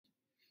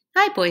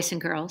Hi, boys and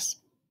girls.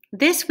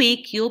 This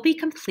week you'll be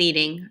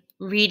completing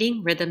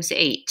Reading Rhythms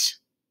 8.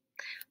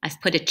 I've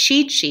put a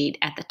cheat sheet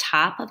at the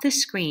top of the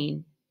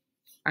screen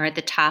or at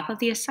the top of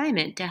the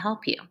assignment to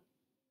help you.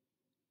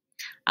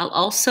 I'll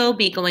also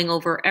be going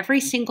over every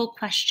single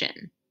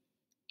question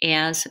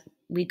as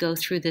we go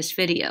through this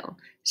video,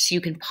 so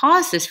you can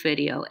pause this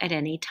video at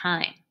any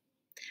time.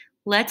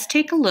 Let's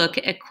take a look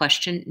at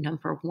question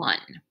number 1.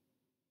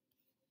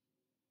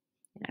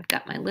 And I've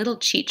got my little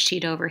cheat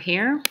sheet over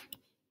here.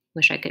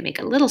 Wish I could make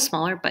it a little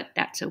smaller, but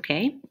that's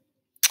okay.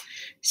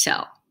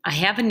 So I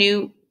have a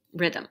new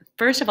rhythm.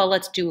 First of all,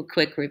 let's do a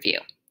quick review.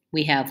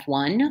 We have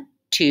 1,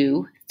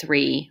 2,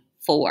 3,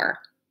 4.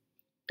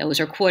 Those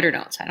are quarter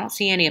notes. I don't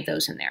see any of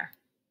those in there.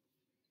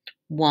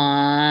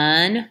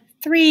 1,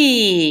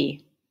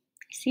 3.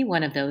 I see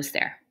one of those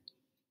there.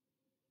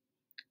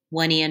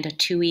 1 E and a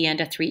 2 E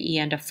and a 3 E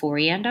and a 4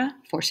 E and a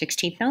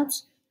 4/16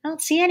 notes. I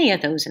don't see any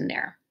of those in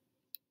there.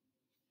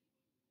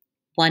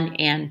 1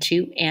 and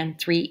 2 and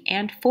 3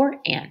 and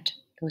 4 and.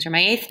 Those are my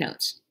eighth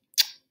notes.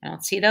 I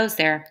don't see those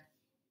there.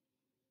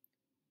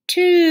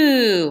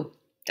 2.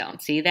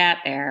 Don't see that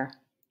there.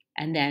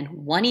 And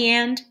then 1 E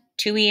and,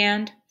 2 E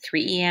and,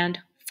 3 E and,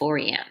 4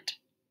 E and.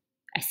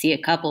 I see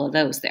a couple of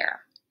those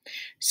there.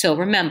 So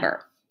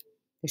remember,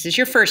 this is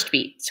your first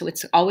beat, so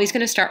it's always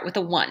going to start with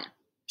a 1.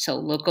 So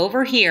look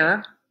over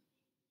here,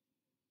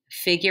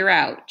 figure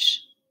out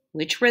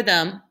which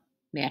rhythm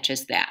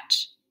matches that.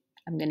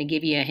 I'm going to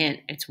give you a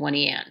hint. It's 1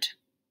 E and.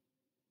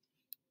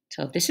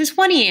 So if this is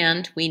 1 E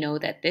and, we know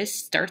that this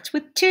starts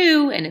with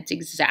 2 and it's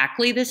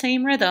exactly the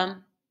same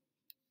rhythm.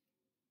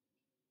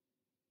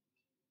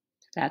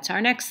 That's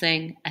our next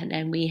thing. And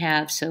then we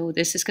have, so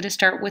this is going to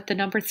start with the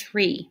number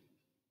 3.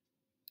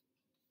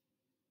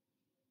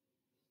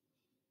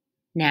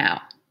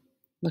 Now,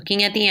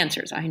 looking at the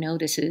answers, I know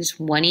this is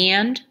 1 E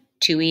and,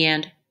 2 E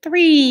and,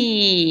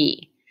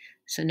 3.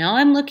 So now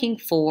I'm looking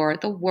for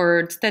the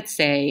words that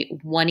say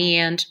 1 E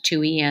and,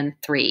 2 E and,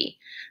 3.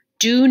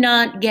 Do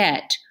not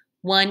get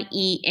 1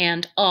 E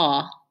and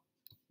a,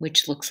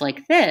 which looks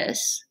like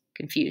this,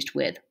 confused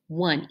with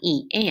 1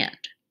 E and,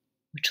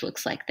 which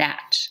looks like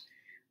that.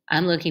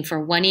 I'm looking for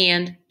 1 E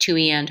and, 2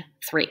 E and,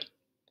 3.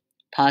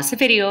 Pause the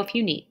video if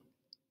you need.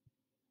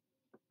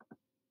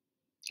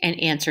 And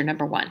answer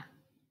number 1.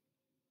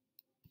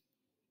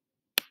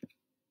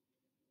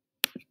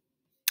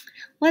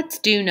 Let's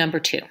do number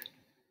 2.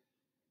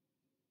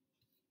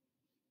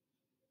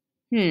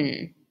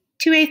 2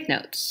 eighth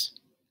notes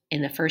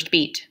in the first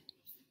beat.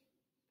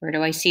 Where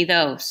do I see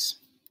those?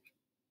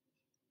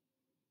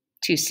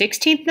 2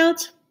 16th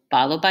notes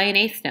followed by an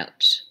eighth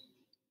note.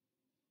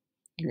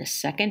 In the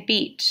second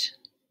beat,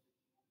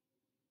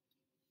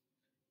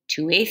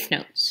 2 eighth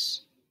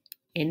notes.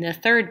 In the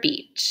third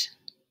beat,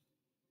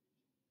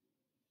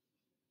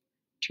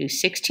 2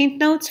 16th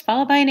notes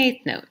followed by an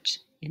eighth note.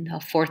 In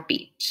the fourth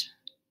beat.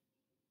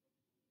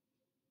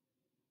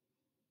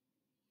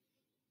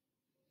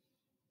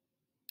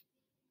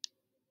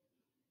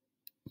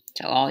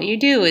 So all you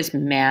do is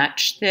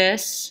match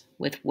this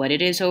with what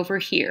it is over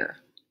here.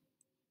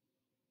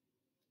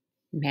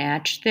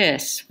 Match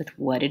this with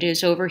what it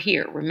is over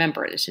here.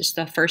 Remember, this is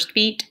the first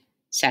beat,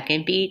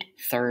 second beat,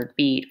 third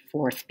beat,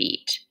 fourth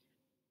beat.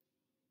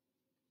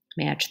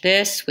 Match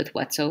this with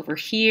what's over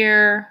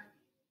here.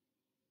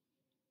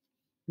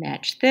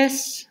 Match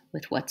this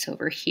with what's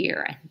over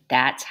here. And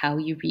that's how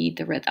you read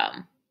the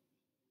rhythm.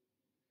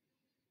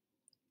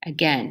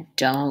 Again,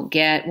 don't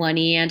get 1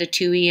 E and a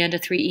 2 E and a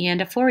 3 E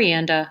and a 4 E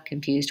and a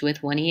confused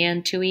with 1 E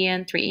and 2 E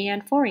and 3 E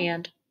and 4 E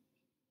and.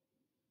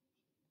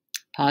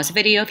 Pause the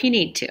video if you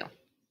need to.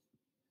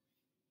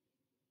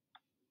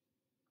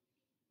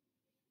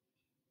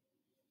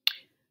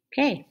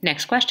 Okay,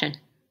 next question.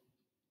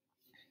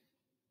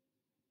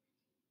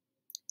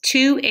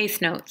 2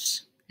 eighth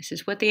notes. This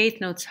is what the eighth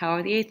notes,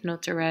 how the eighth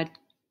notes are read.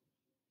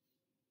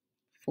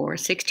 4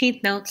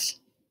 16th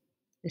notes.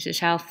 This is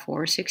how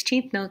 4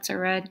 16th notes are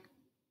read.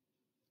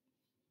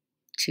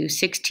 2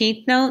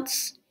 16th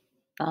notes,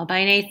 followed by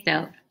an eighth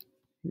note.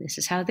 And this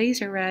is how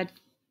these are read.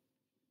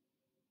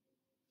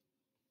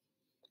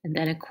 And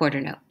then a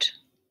quarter note.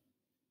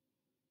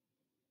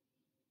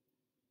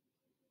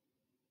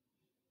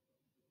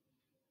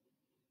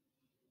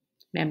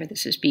 Remember,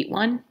 this is beat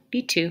 1,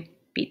 beat 2,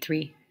 beat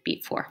 3,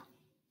 beat 4.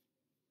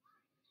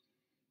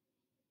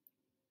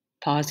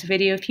 Pause the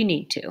video if you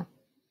need to.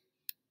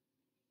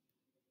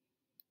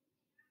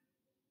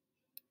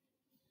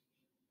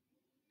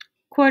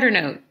 Quarter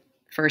note,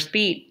 first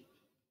beat.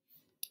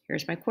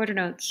 Here's my quarter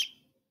notes.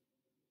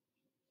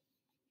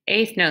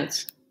 Eighth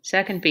notes,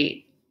 second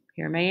beat.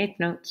 Here are my eighth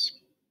notes.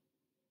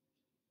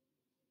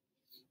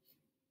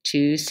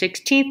 2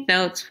 16th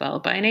notes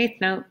followed by an eighth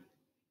note.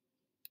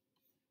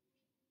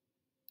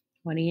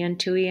 1 E and,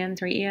 2 E and,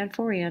 3 E and,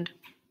 4 E and.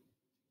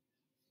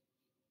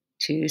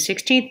 2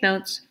 16th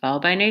notes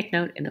followed by an eighth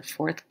note in the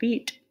fourth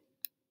beat.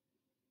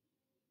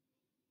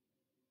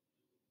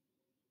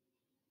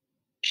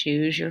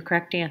 Choose your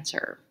correct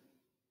answer.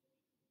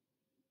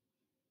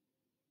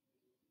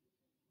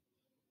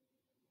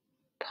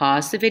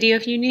 Pause the video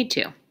if you need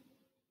to.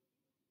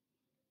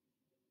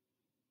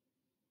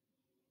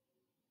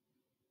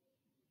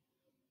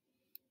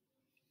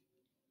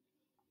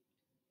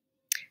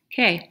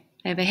 Okay,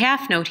 I have a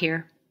half note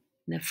here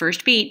in the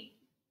first beat.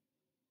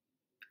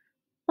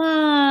 1.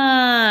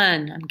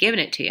 I'm giving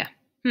it to you.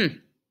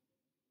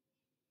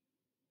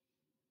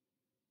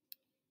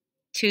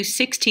 2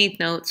 16th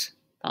notes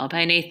followed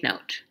by an 8th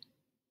note.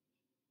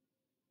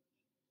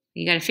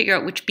 You got to figure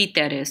out which beat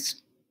that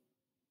is.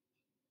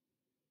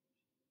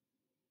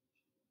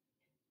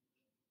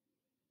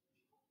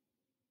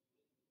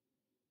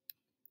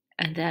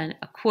 And then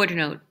a quarter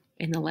note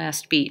in the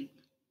last beat.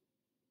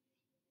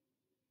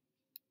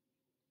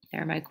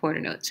 There are my quarter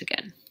notes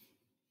again.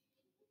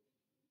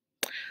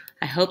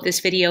 I hope this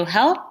video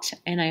helped,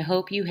 and I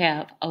hope you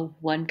have a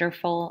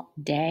wonderful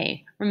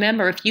day.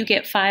 Remember, if you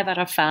get 5 out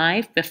of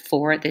 5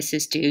 before this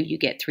is due, you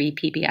get 3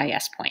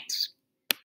 PBIS points.